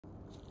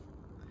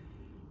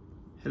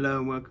Hello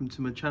and welcome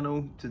to my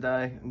channel.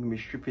 Today I'm going to be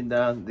stripping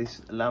down this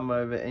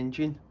Rover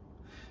engine.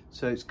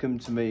 So it's come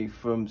to me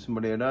from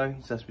somebody I know.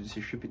 He's asked me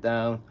to strip it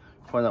down,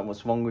 find out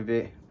what's wrong with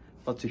it.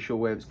 Not too sure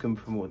where it's come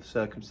from or the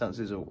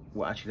circumstances or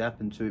what actually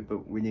happened to it,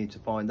 but we need to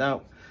find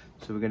out.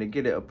 So we're going to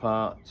get it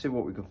apart, see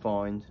what we can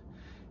find,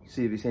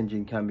 see if this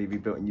engine can be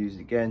rebuilt and used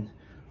again,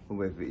 or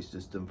whether it's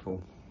just done for.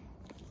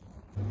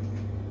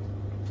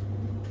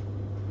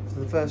 So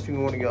the first thing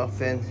we want to get off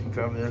then, if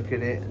you have a look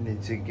at it, I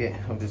need to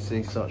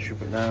obviously start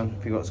stripping it down,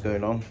 figure what's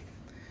going on.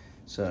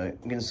 So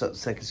I'm going to start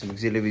taking some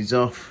auxiliaries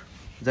off.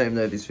 I don't even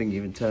know if this thing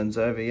even turns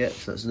over yet,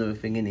 so that's another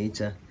thing I need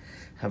to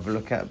have a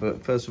look at.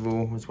 But first of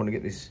all, I just want to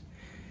get this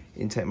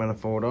intake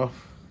manifold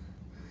off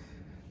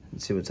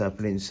and see what's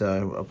happening.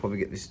 So I'll probably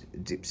get this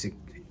dipsy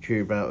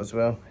tube out as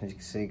well, as you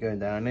can see going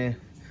down here.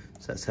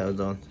 So that's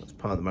held on, that's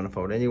part of the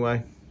manifold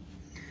anyway.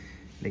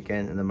 And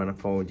again, in the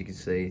manifold you can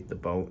see the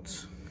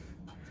bolts.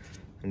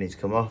 They need to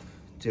come off,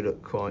 do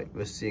look quite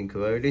rusty and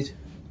corroded.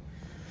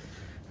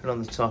 And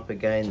on the top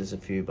again, there's a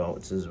few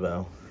bolts as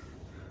well.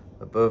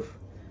 Above,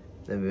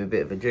 there'll be a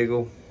bit of a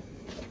jiggle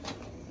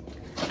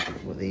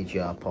with the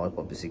EGR pipe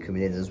obviously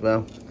coming in as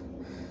well.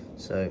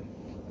 So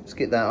let's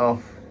get that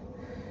off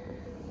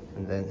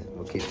and then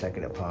we'll keep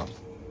taking it apart.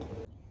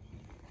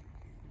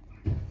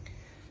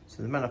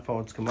 So the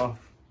manifolds come off,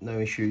 no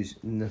issues,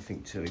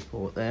 nothing to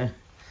report there.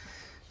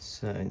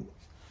 So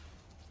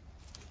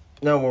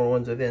now what I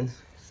want to do then,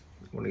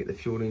 I want to get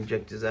the fuel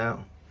injectors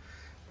out.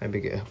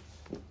 Maybe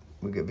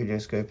we'll get a video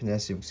scope in there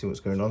so we can see what's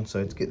going on.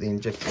 So to get the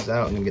injectors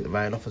out and then get the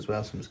rail off as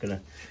well. So I'm just going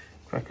to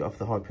crack it off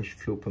the high pressure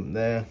fuel pump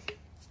there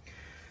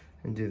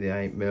and do the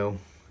 8mm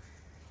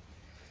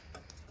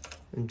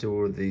and do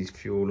all of these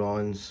fuel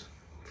lines,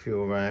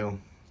 fuel rail.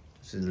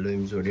 This is the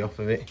loom's already off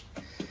of it.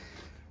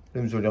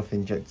 Loom's already off the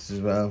injectors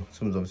as well.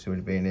 Someone's obviously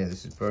already been here.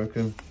 This is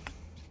broken.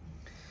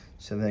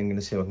 So then I'm going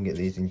to see if I can get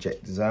these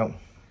injectors out.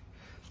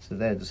 So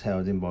they're just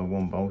held in by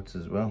one bolt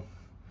as well.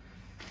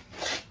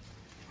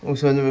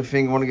 Also another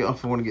thing I want to get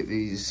off, I want to get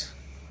these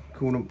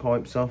coolant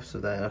pipes off. So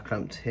they are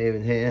clamped here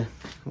and here.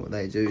 What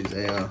they do is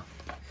they are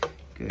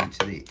going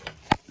to the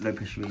low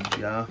pressure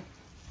EGR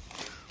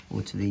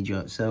or to the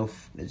EGR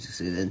itself. As you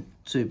see then,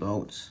 two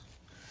bolts.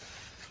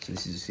 So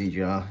this is the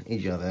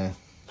EGR there.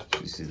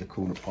 This is the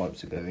coolant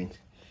pipes are going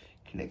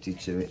connected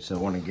to it. So I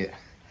want to get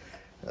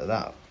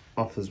that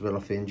off as well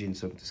off the engine,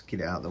 so I can just get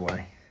it out of the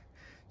way.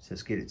 So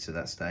let's get it to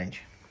that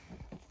stage.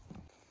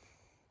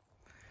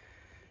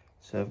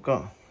 So I've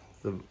got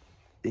the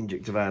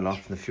injector valve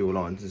off and the fuel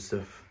lines and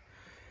stuff,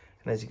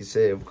 and as you can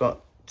see I've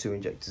got two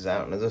injectors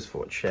out, and I just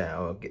thought share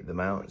I'll get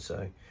them out.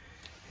 So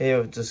here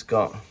I've just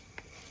got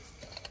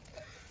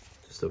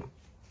a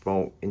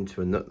bolt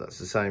into a nut that's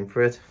the same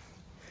thread,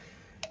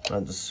 and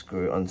I'll just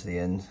screw it onto the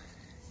end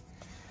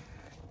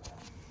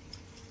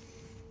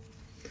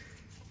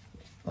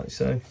like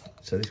so.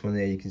 So this one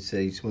there, you can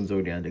see this one's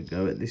already had a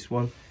go at this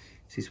one.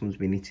 This one's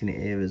been hitting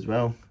it here as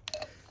well.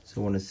 So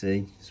I want to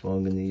see, so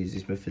I'm going to use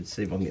this method to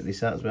see if I can get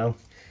this out as well.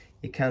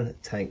 You can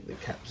take the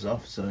caps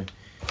off, so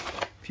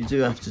if you do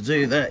have to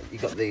do that,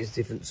 you've got these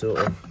different sort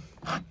of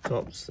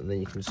tops, and then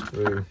you can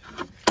screw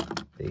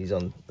these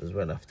on as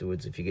well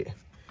afterwards if you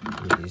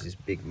use this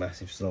big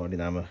massive sliding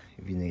hammer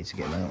if you need to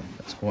get them out.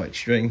 That's quite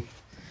extreme.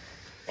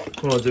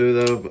 What I'll do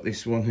though, I've got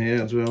this one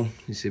here as well.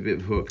 You see a bit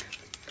of hook,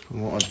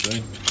 and what I'll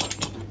do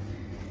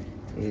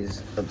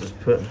is I'll just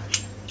put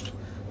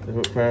the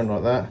hook round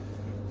like that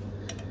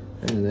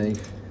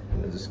underneath,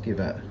 and I'll just give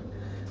that a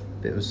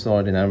bit of a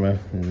sliding hammer,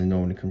 and then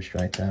normally comes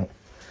straight out.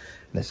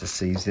 Unless it's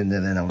seized in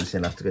there, then obviously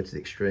I'll have to go to the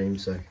extreme.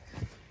 So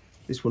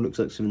this one looks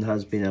like someone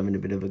has been having a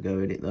bit of a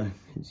go at it though,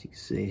 as you can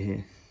see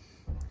here.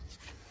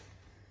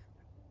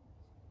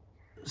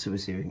 So we'll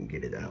see if we can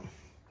get it out,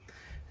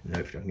 and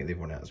hopefully I can get the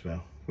other one out as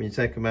well. When you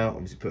take them out,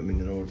 obviously put them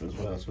in an order as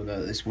well. So I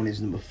know that this one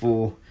is number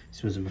 4,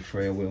 this one's number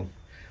 3. I will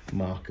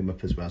mark them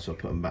up as well, so I'll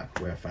put them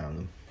back where I found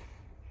them.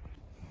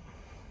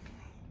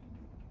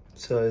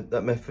 So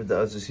that method that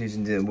I was just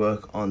using didn't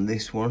work on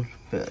this one,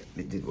 but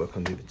it did work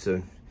on the other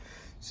 2.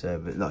 So,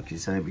 but like you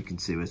say, we can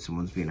see where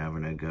someone's been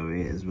having a go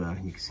here as well.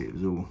 You can see it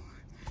was all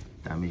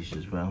damaged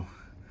as well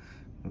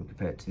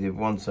compared to the other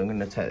one. So I'm going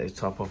to take the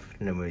top off,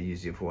 and then we'll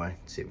use the other way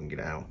to see if we can get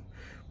it out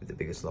with the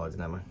bigger sliding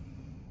hammer.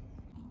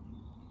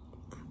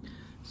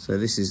 So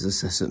this is the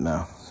setup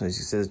now. So as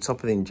you see, the top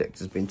of the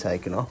injector's been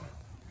taken off.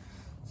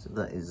 So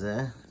that is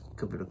there. A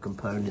couple of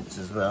components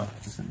as well,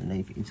 just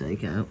underneath you can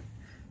take it out.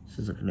 So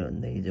there's like a little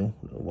needle,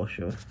 a little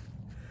washer,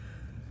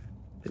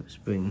 bit of a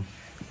spring.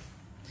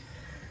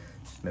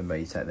 Just remember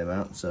you take them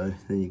out. So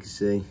then you can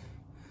see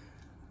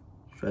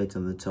straight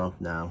on the top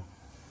now,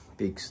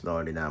 big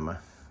sliding hammer.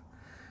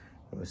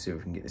 We'll see if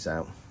we can get this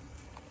out.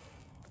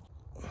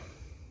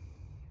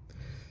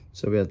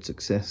 So we had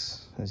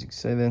success, as you can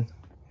see then.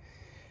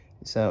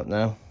 It's out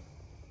now.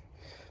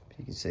 But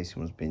you can see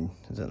someone's been,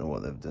 I don't know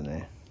what they've done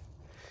here.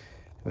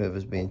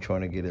 Whoever's been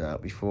trying to get it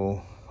out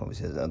before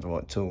obviously hasn't had the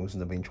right tools,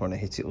 and they've been trying to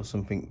hit it or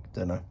something,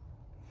 don't know.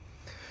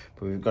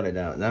 But we've got it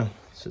out now,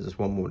 so there's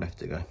one more left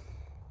to go.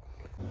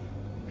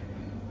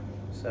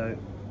 So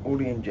all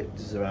the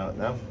injectors are out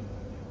now.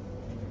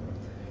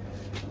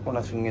 One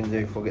last thing I'm going to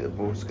do before I get the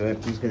ball scope,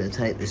 I'm just going to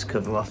take this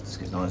cover off. This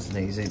is nice and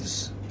easy,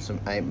 just some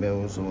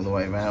 8mm all the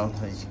way around,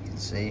 as you can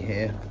see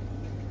here.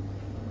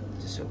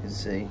 Just so I can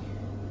see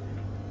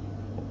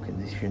what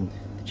condition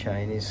the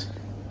chain is.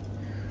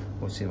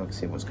 We'll see if I can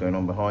see what's going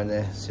on behind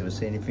there, see if I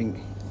see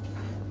anything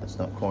that's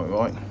not quite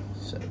right.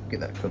 So get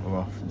that cover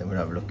off, and then we'll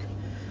have a look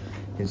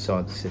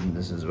inside the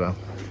cylinders as well,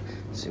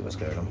 see what's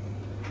going on.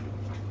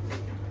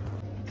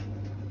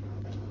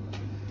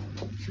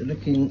 So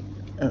looking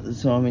at the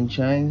timing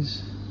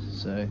chains,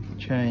 so the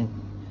chain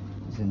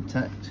is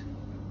intact.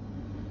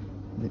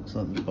 Looks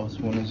like the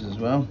bottom one is as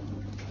well.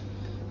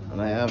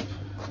 And I have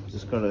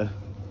just got a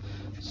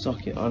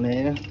socket on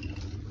here,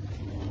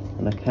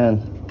 and I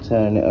can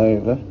turn it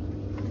over.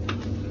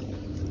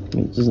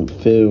 It doesn't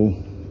feel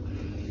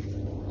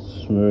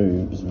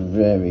smooth, it's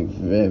very,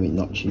 very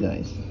notchy, that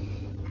is.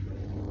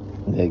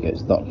 And there it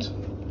goes, locked.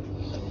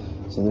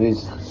 So there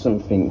is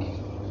something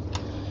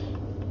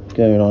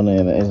going on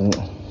here that isn't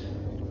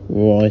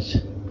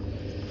right.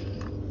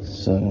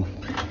 So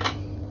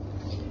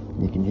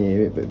you can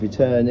hear it, but if you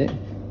turn it,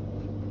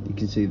 you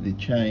can see the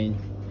chain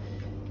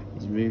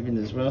is moving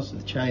as well. So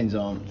the chains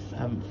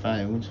haven't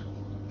failed,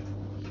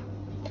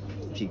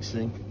 as you can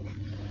see.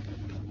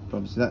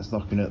 Obviously that's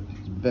locking up,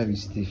 it's very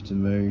stiff to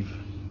move.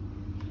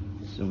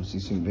 There's obviously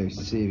something very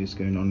serious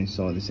going on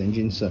inside this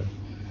engine, so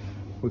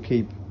we'll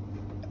keep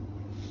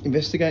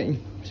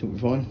investigating, see what we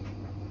find.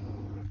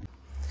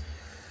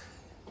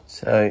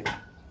 So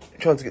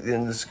trying to get the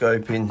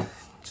endoscope in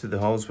to the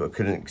holes, but I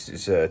couldn't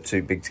because it's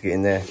too big to get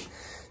in there.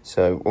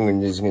 So what I'm going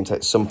to do is I'm going to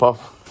take the sump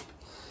off.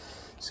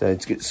 So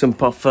to get the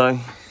sump off though, you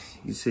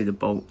can see the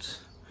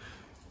bolts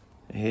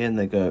here and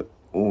they go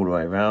all the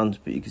way around,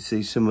 but you can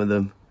see some of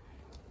them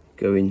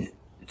going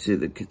to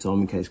the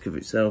timing case cover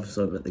itself.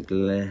 Sorry about the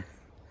glare.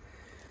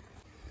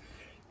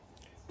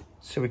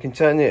 So we can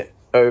turn it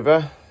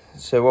over.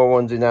 So what I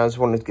want to do now is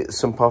I want to get the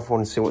sump off. I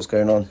want to see what's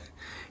going on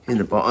in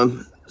the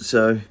bottom.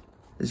 So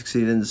as you can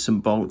see, then there's some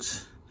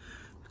bolts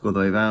all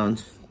the way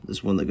around.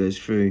 There's one that goes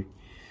through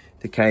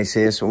the case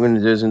here. So what I'm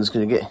going to do is I'm just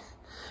going to get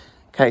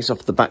case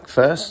off the back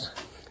first.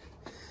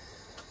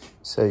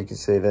 So you can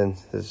see then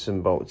there's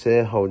some bolts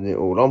here holding it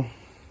all on.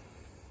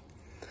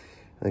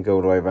 And go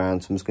all the way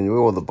around. So I'm just going to do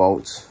all the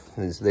bolts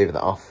and just leave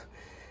that off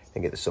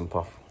and get the sump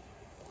off.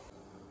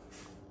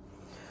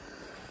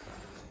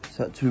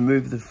 So to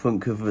remove the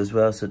front cover as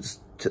well, so just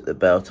took the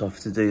belt off.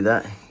 To do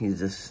that, you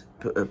just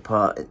put a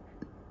part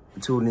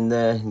tool in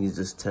there and you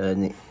just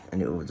turn it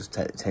and it will just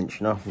take the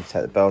tension off. You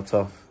take the belt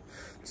off.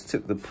 Just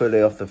took the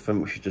pulley off the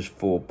front, which is just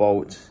 4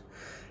 bolts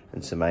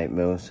and some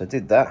 8mm. So I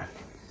did that.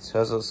 So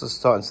as I was just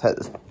starting to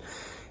take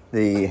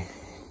the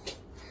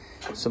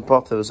sump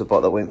off, there was a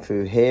bolt that went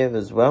through here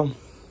as well.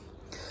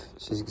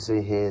 So as you can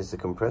see, here's the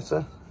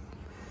compressor.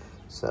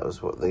 So that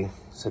was what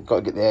so I've got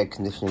to get the air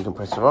conditioning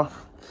compressor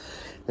off.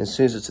 And as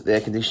soon as I took the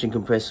air conditioning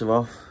compressor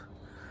off,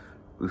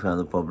 we found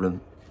the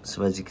problem.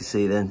 So as you can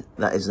see then,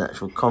 that is an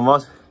actual con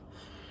rod.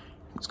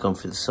 It's gone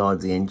through the side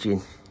of the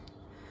engine.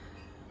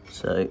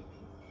 So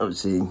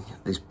obviously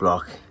this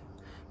block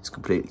is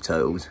completely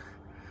totaled.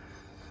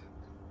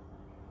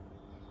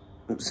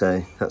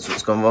 So that's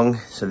what's gone wrong.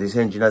 So this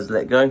engine has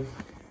let go.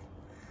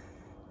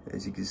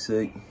 As you can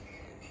see,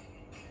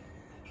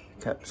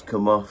 cap's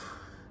come off.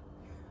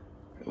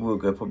 It will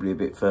go probably a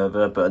bit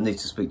further, but I need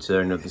to speak to the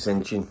owner of this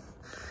engine,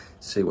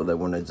 see what they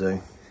want to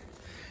do.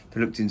 I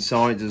looked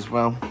inside as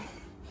well.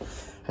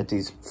 Had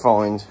these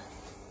find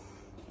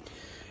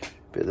a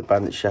bit of the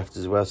bandit shaft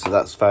as well, so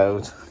that's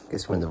failed.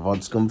 Guess when the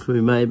rod's gone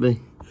through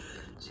maybe.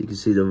 So you can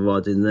see the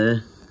rod in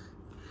there,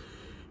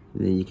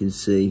 and then you can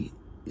see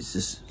it's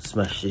just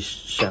smashed this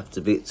shaft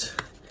a bit.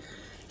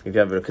 If you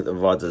have a look at the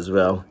rod as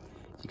well,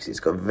 you can see it's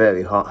got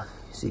very hot.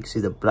 So you can see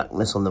the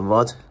blackness on the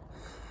rod.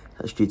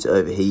 That's due to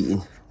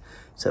overheating.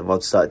 So the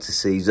rod started to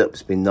seize up,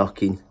 it's been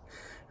knocking,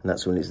 and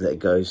that's when it's let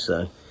go.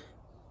 So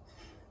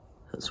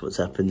that's what's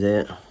happened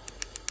here.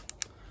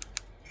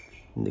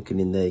 Looking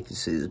in there, you can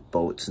see there's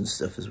bolts and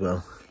stuff as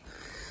well.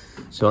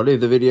 So I'll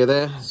leave the video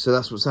there. So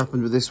that's what's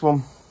happened with this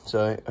one.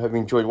 So I hope you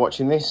enjoyed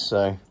watching this.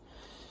 So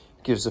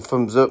give us a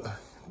thumbs up,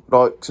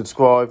 like,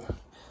 subscribe.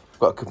 I've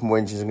got a couple more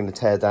engines I'm going to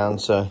tear down,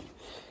 so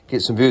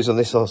get some views on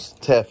this. I'll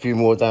tear a few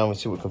more down and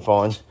see what we can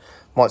find.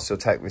 Might still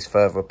take this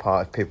further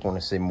apart if people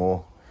want to see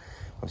more.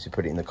 Obviously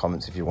put it in the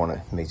comments if you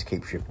want me to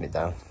keep stripping it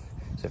down.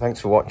 So thanks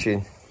for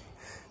watching.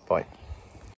 Bye.